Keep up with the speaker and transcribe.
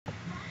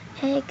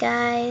Hey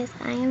guys,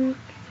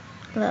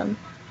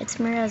 it's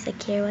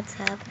Morozic here, what's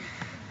up?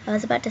 I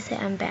was about to say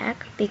I'm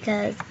back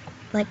because,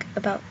 like,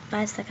 about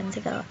 5 seconds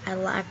ago, I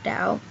lagged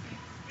out.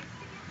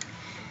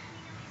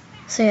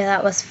 So yeah,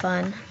 that was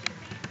fun.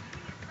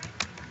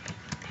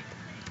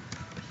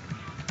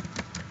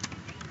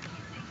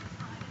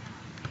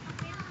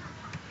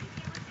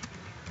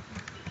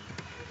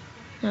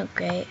 Oh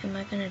great, am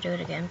I gonna do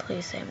it again?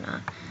 Please say I'm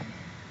not.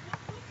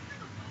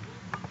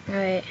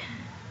 Alright.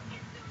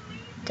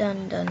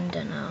 Dun dun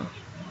dun oh.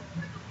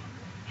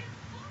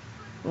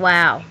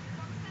 Wow.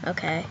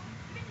 Okay.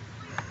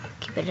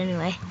 Keep it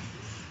anyway.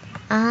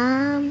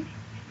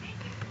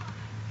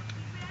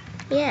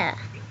 Yeah.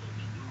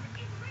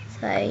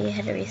 So I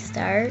had to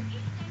restart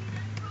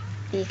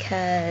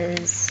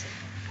because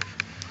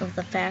of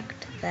the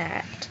fact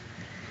that,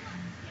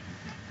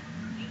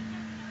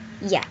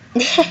 yeah.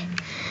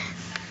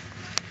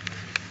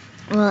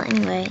 Well,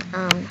 anyway,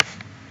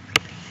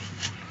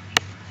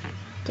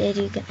 did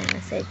you get my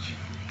message?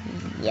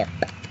 Yep.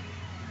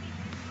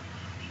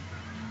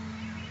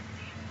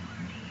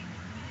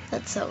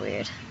 That's so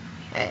weird.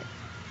 Alright.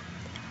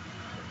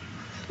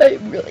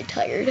 I'm really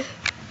tired.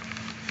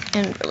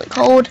 And really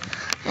cold.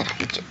 And I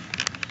just...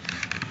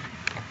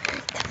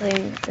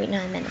 Right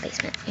now I'm in the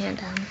basement. And,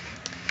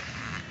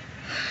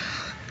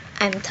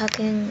 I'm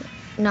talking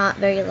not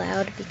very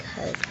loud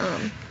because,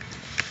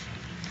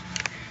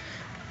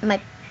 my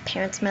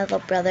parents, my little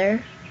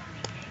brother,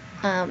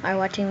 are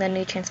watching the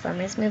new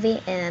Transformers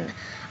movie in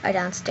our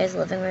downstairs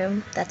living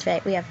room. That's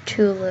right, we have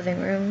 2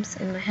 living rooms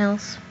in my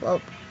house. Well,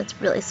 it's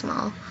really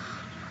small.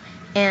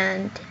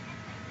 And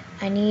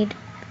I need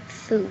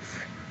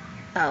foof.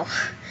 Oh,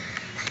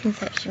 I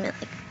thought she meant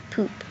like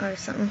poop or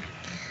something.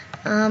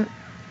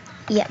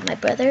 Yeah, my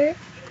brother,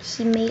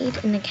 he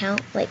made an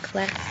account like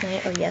last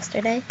night or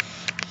yesterday.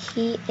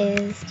 He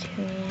is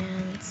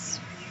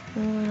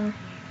Transformer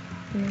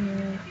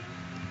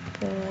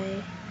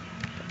Boy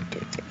 2,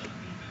 3.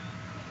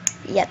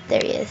 Yep,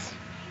 there he is.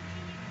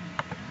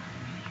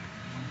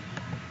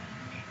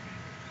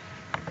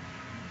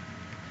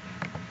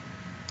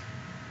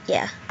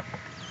 Yeah.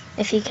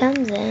 If he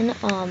comes in,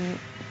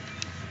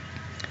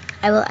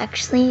 I will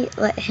actually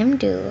let him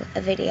do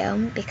a video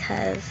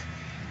because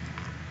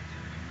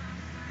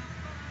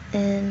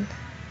yeah,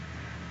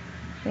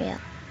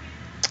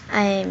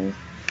 I'm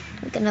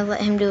gonna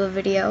let him do a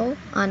video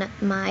on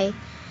my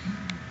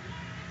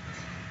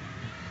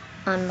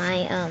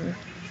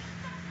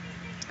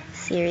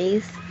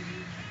series,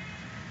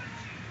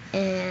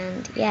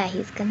 and yeah,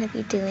 he's gonna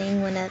be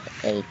doing one of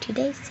a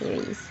 2-day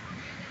series.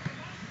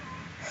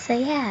 So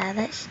yeah,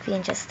 that should be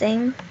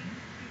interesting.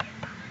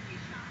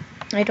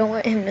 I don't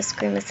want him to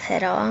scream his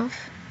head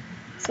off,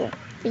 so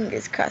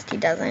fingers crossed he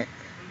doesn't.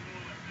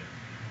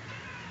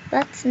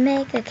 Let's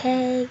make a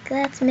cake,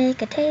 let's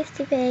make a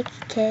tasty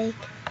bakey cake.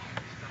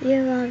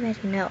 You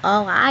already know,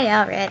 oh I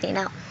already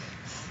know.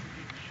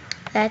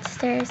 Let's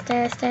stir,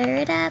 stir, stir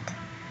it up.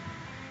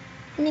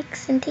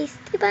 Mix and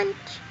tasty bunch.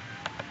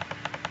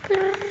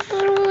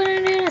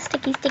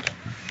 Sticky, sticky.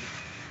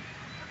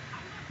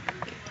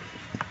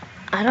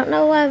 I don't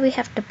know why we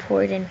have to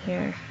pour it in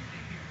here.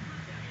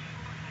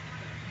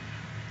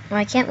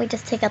 Why can't we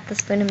just take out the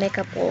spoon and make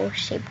a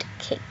bowl-shaped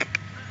cake?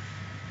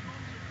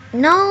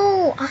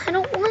 No, I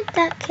don't want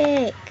that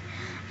cake.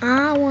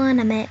 I want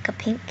to make a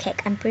pink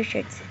cake. I'm pretty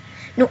sure it's...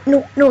 No,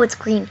 it's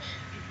green.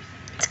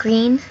 It's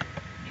green.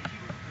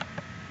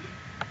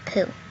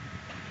 Poo.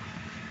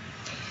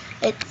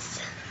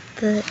 It's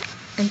the...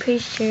 I'm pretty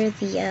sure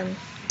the,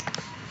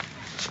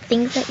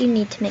 things that you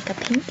need to make a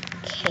pink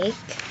cake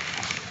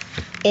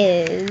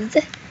is...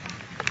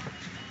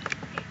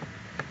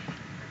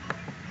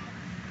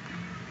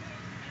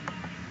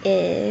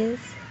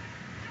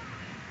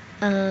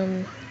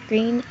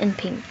 green and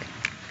pink.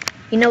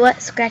 You know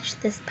what? Scratch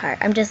this part.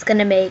 I'm just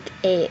gonna make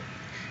a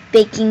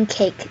baking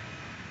cake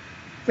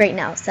right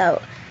now.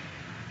 So,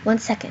 1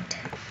 second.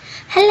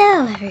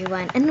 Hello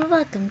everyone, and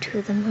welcome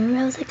to the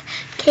Morozic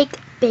Cake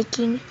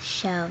Baking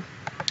Show.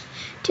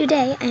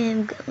 Today I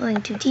am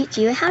going to teach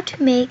you how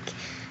to make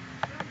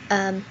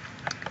a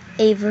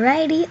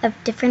variety of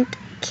different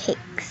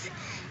cakes.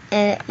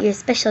 Your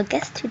special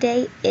guest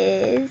today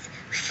is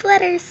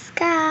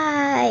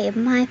Fluttersky,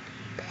 my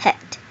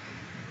pet.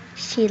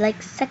 She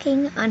likes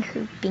sucking on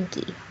her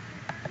binky.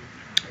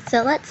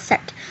 So let's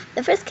start.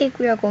 The first cake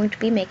we are going to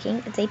be making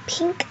is a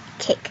pink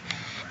cake.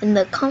 And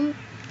the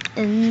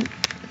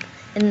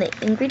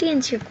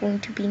ingredients you're going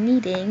to be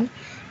needing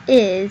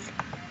is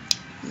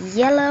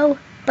yellow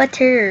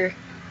butter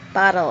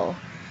bottle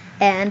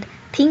and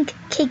pink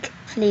cake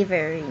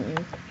flavoring.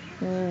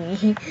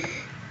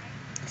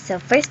 So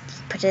first,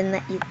 put in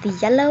the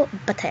yellow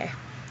butter.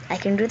 I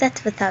can do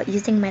that without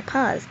using my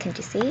paws. Can't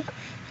you see?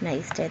 Now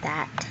you stir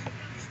that.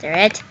 Stir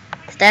it.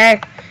 Stir.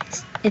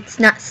 It's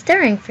not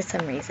stirring for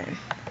some reason.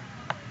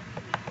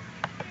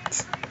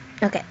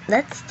 Okay,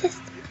 let's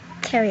just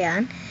carry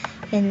on.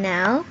 And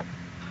now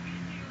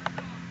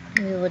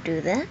we will do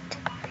that.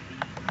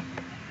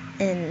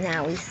 And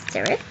now we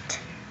stir it.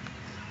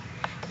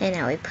 And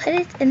now we put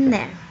it in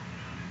there.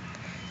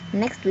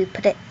 Next, we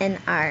put it in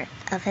our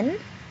oven,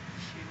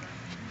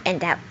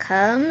 and out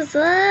comes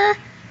a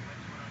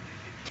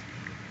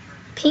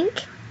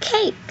pink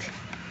cake.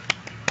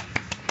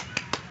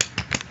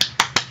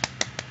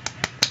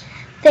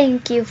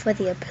 Thank you for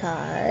the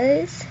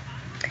applause.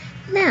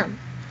 Now,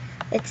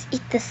 let's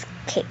eat this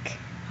cake.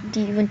 Do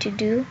you want to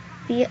do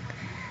the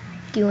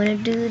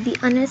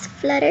honors,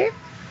 Flutter?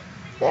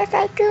 Yes,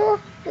 I do.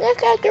 Yes,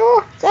 I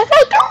do. Yes,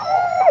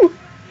 I do.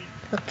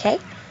 Okay,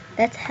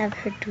 let's have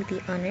her do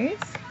the honors.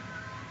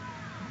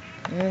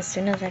 As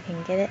soon as I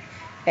can get it.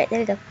 Right, there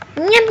we go.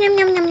 Yum, yum,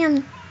 yum, yum,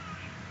 yum.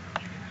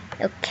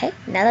 Okay,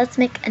 now let's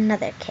make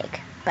another cake.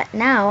 But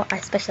now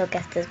our special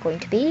guest is going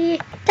to be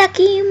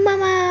Ducky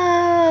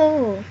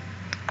Momo.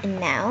 And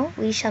now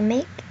we shall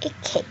make a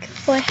cake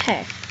for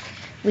her.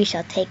 We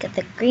shall take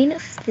the green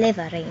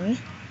flavoring,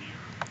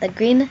 the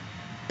green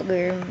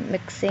booger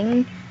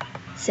mixing.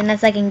 As soon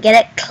as I can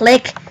get it,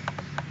 click.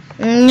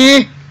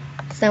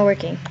 It's not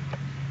working.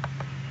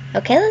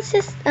 Okay, let's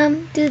just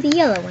do the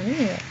yellow one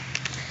anyway.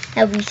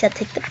 Now we shall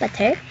take the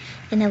butter,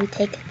 and now we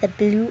take the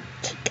blue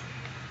cake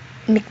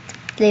mixed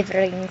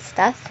flavoring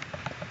stuff.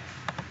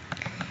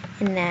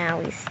 And now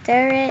we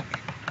stir it.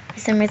 For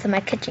some reason my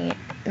kitchen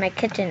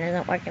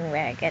isn't working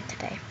very good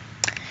today.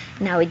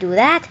 Now we do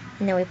that,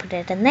 and then we put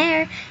it in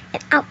there,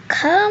 and out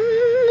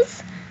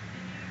comes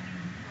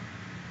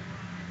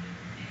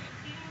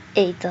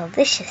a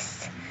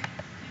delicious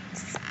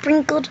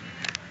vanilla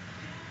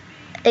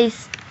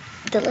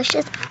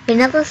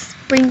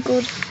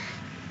sprinkled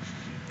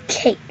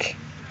cake.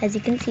 As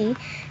you can see,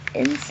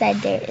 inside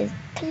there is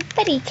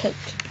confetti cake,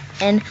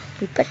 and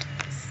we put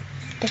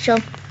special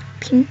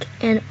pink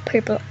and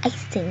purple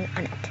icing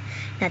on it.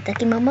 Now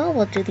Ducky Momo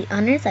will do the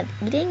honors of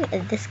eating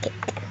this cake.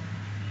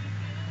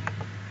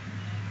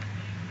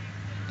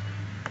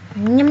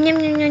 Yum, yum,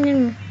 yum, yum,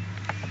 yum.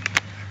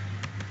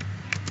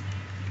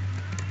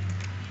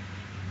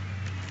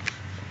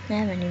 I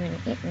haven't even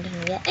eaten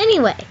dinner yet.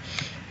 Anyway,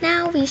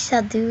 now we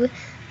shall do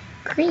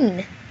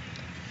green.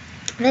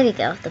 There we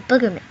go, the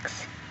booger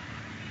mix.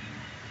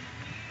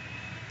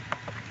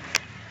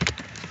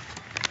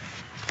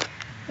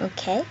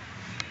 Okay,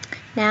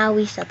 now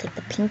we shall take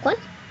the pink one,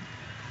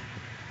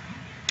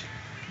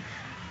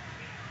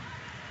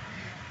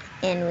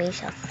 and we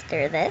shall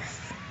stir this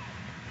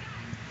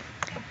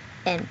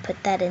and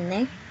put that in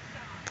there.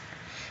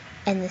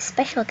 And the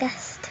special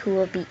guest who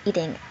will be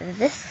eating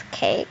this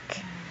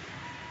cake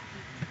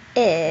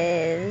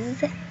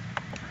is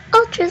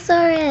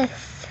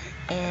Ultrasaurus.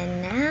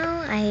 And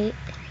now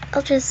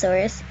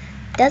Ultrasaurus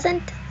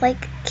doesn't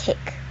like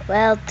cake.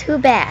 Well, too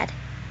bad.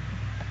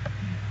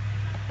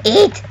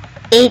 Eat!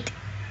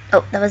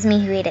 Oh, that was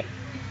me who ate it.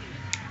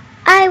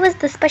 I was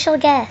the special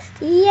guest.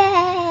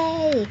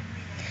 Yay!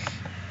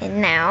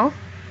 And now,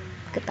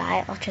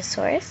 goodbye,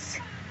 Ultrasaurus.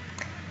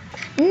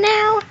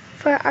 Now,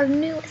 for our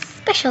new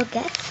special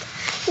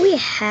guest, we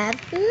have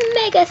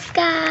Mega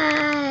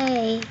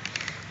Sky.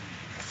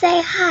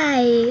 Say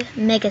hi,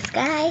 Mega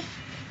Sky.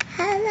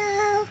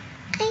 Hello,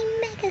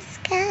 I'm Mega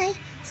Sky.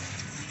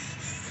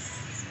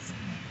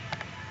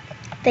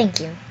 Thank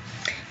you.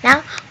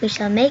 Now we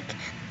shall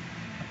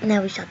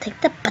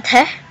take the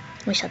butter.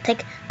 We shall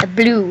take the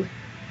blue.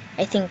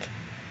 I think.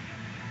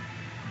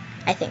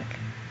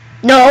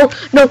 No,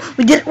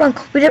 we did it wrong.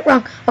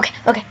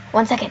 Okay,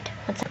 one second.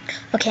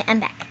 Okay, I'm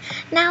back.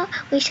 Now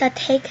we shall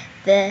take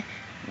the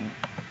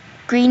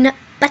green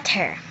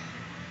butter.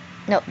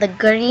 No, the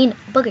green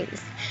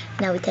boogers.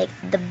 Now we take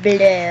the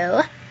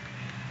blue,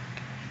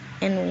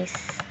 and we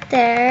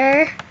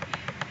stir.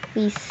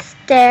 We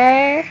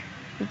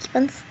keep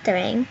on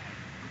stirring.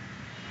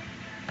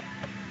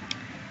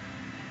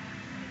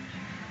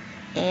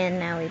 And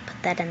now we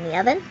put that in the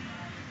oven.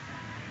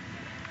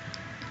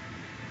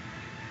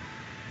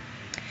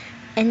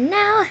 And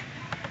now,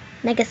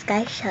 Mega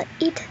Sky shall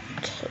eat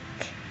the cake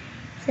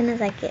as soon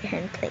as I get her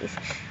in place.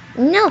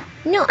 No,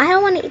 I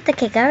don't want to eat the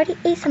cake. I already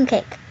ate some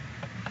cake.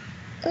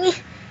 I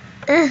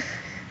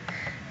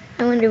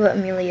wonder what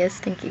Amelia is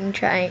thinking,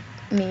 trying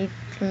to...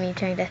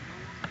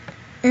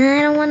 I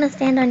don't want to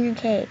stand on your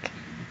cake.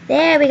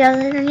 There we go.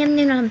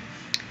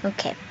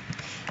 Okay.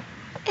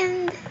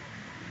 And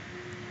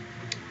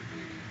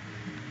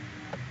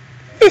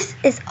this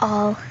is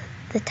all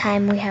the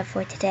time we have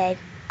for today.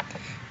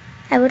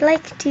 I would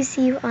like to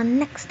see you all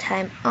next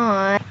time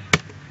on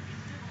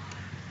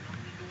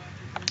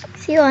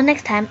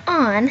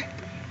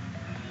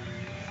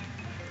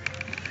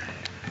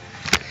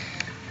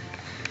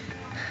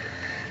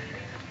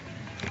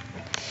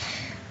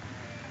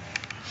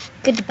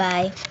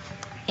goodbye,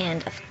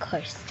 and of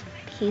course,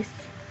 peace,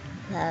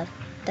 love,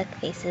 duck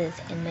faces,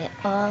 and may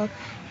all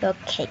your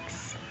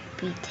cakes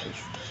be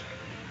tasty.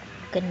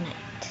 Good night.